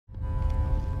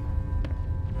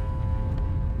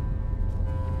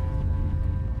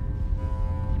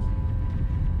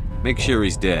Make sure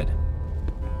he's dead.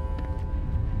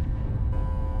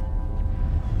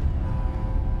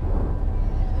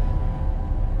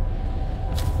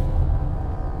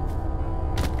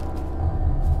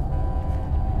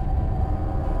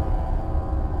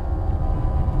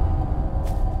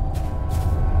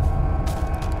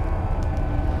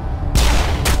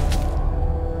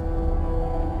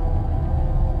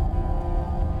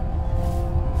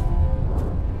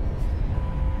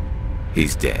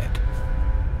 He's dead.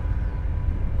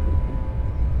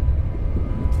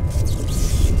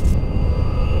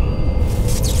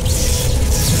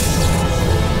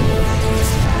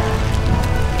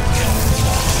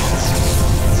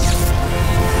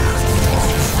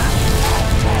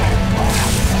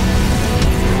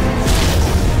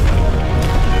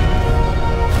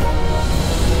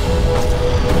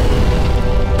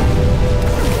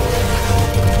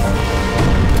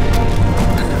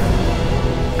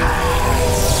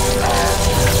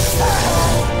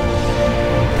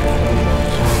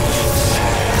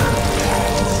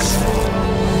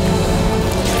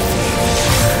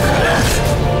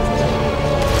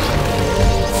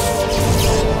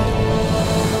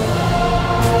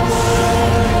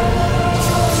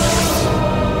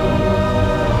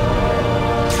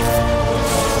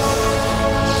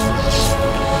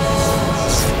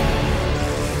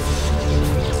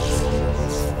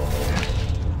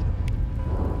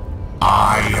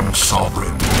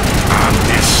 Sovereign, and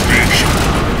this station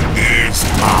is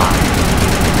mine.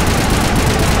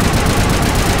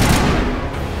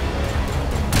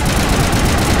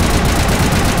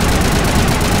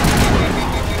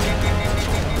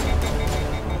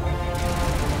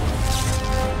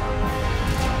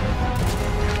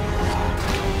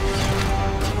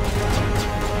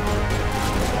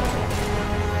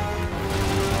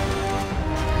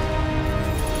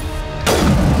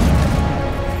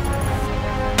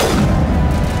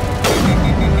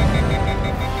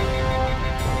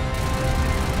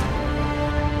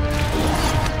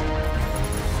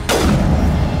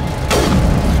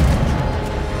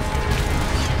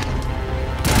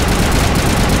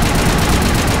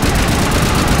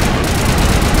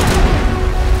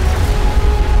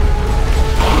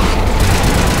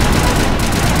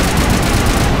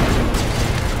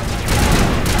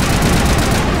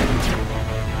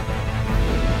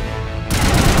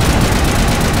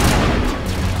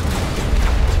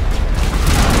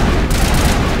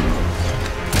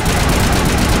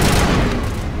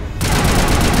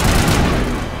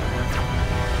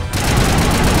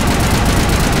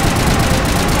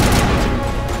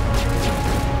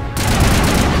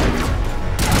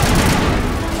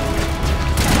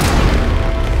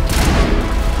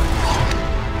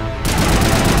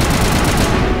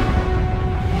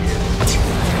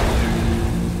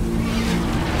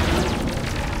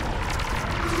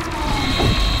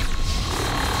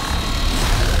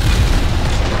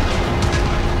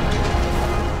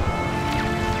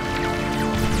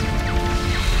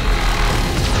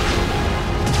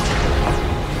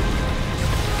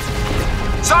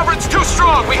 Sovereign's too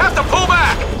strong! We have to pull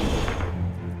back!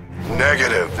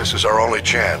 Negative. This is our only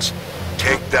chance.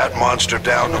 Take that monster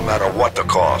down no matter what the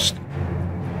cost.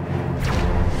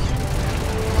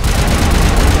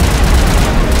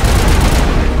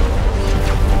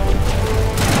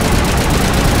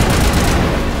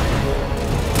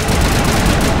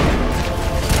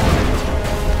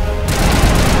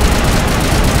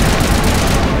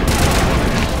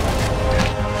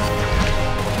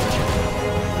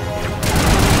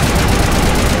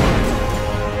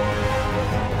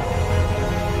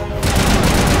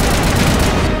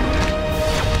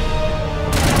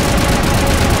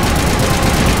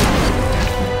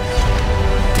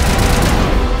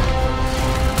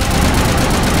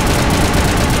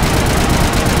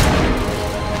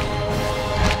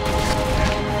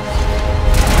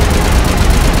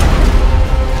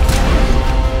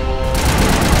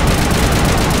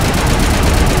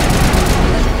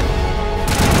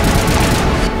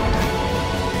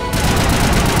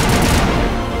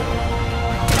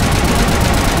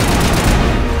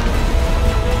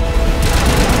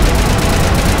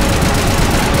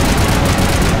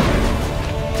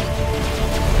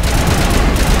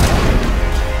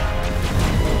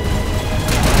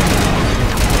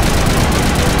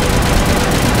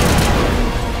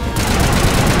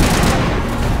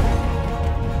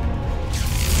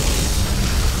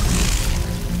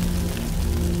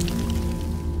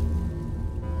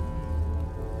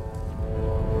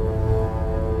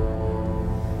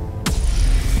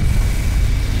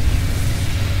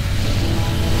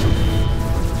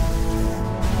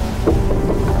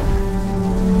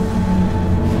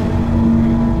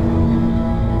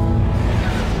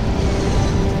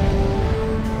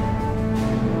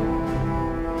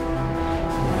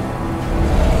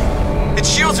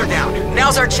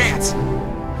 chance.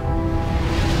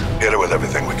 Hit it with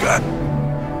everything we got.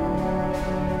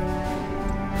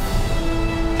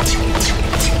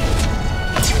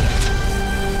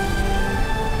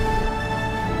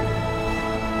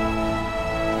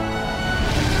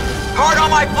 Hard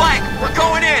on my flank! We're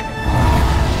going in!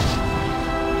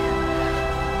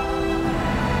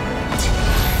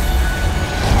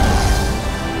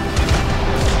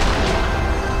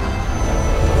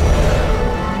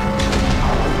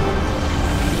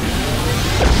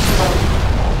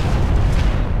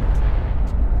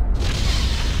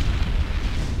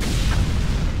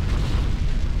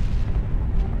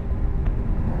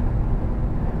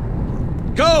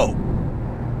 Go!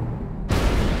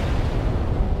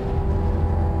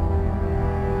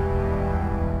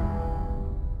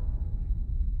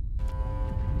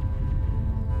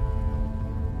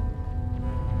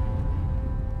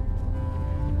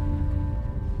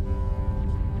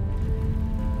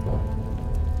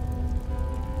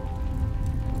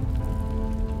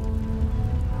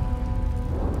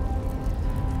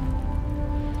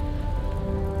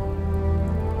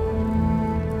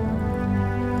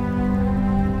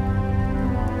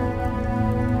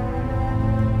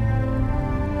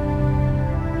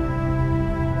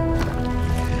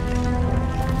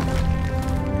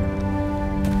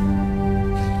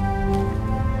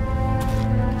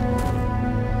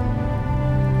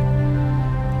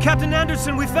 Captain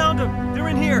Anderson, we found them! They're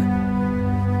in here!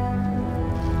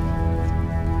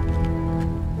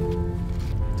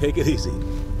 Take it easy.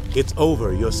 It's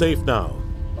over. You're safe now.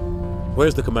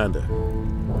 Where's the commander?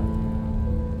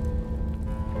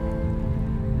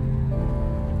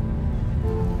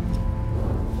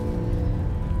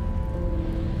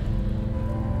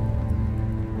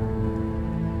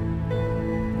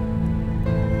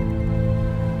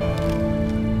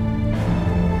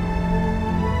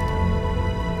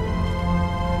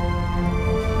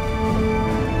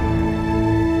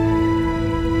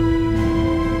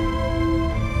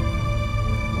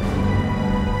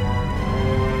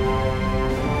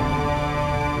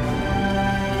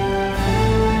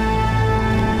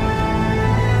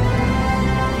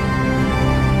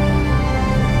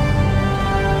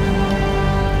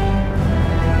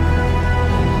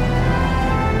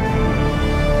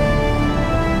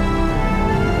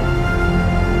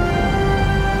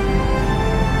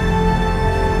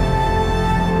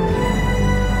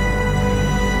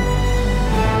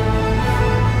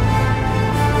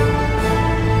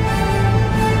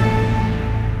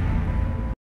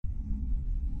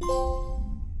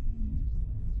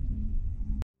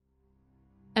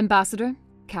 Ambassador,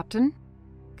 Captain,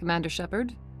 Commander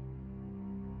Shepard,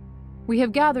 we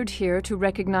have gathered here to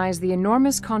recognize the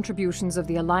enormous contributions of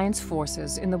the Alliance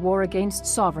forces in the war against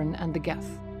Sovereign and the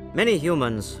Geth. Many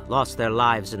humans lost their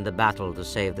lives in the battle to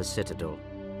save the Citadel.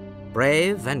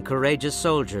 Brave and courageous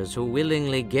soldiers who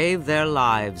willingly gave their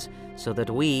lives so that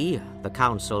we, the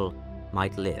Council,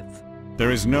 might live.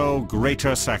 There is no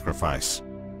greater sacrifice,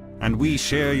 and we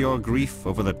share your grief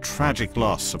over the tragic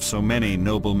loss of so many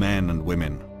noble men and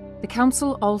women. The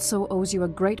Council also owes you a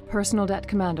great personal debt,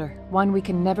 Commander, one we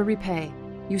can never repay.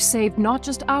 You saved not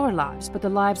just our lives, but the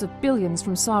lives of billions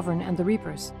from Sovereign and the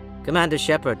Reapers. Commander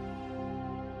Shepard,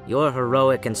 your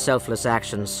heroic and selfless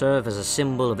actions serve as a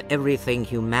symbol of everything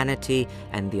humanity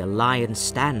and the Alliance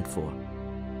stand for.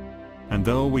 And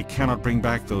though we cannot bring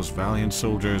back those valiant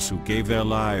soldiers who gave their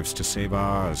lives to save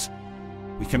ours,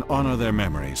 we can honor their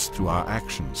memories through our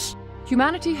actions.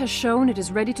 Humanity has shown it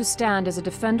is ready to stand as a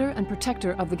defender and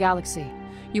protector of the galaxy.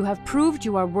 You have proved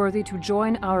you are worthy to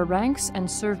join our ranks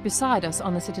and serve beside us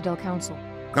on the Citadel Council.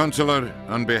 Counselor,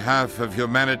 on behalf of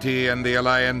humanity and the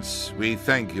Alliance, we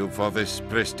thank you for this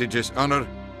prestigious honor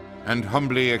and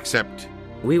humbly accept.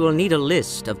 We will need a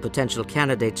list of potential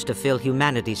candidates to fill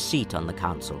humanity's seat on the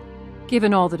Council.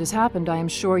 Given all that has happened, I am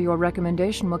sure your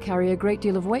recommendation will carry a great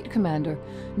deal of weight, Commander.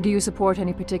 Do you support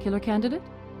any particular candidate?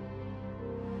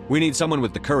 We need someone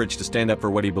with the courage to stand up for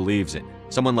what he believes in.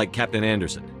 Someone like Captain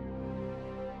Anderson.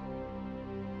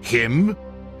 Him?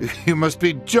 You must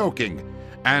be joking.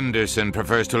 Anderson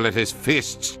prefers to let his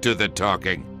fists do the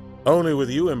talking. Only with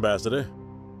you, Ambassador.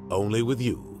 Only with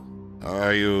you.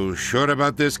 Are you sure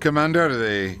about this, Commander?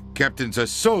 The captain's a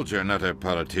soldier, not a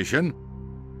politician.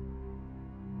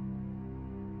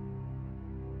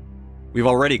 We've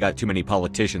already got too many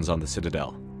politicians on the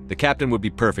Citadel. The captain would be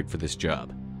perfect for this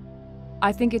job.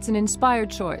 I think it's an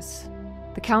inspired choice.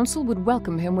 The Council would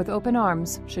welcome him with open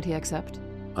arms, should he accept.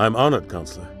 I'm honored,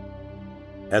 Counselor.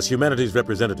 As humanity's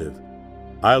representative,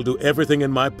 I'll do everything in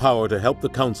my power to help the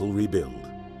Council rebuild.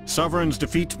 Sovereign's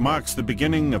defeat marks the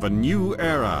beginning of a new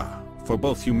era for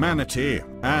both humanity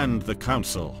and the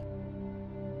Council.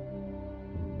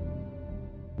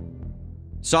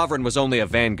 Sovereign was only a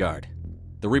vanguard.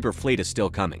 The Reaper fleet is still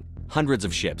coming. Hundreds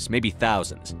of ships, maybe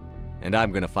thousands. And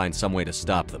I'm gonna find some way to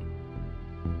stop them.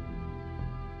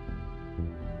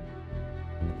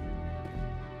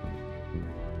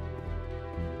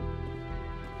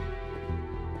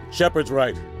 Shepard's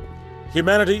right.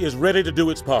 Humanity is ready to do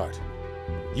its part.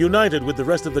 United with the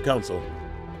rest of the Council,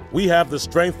 we have the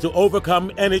strength to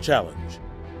overcome any challenge.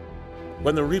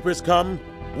 When the Reapers come,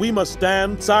 we must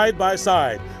stand side by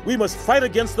side. We must fight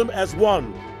against them as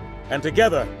one. And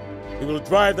together, we will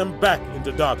drive them back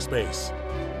into dark space.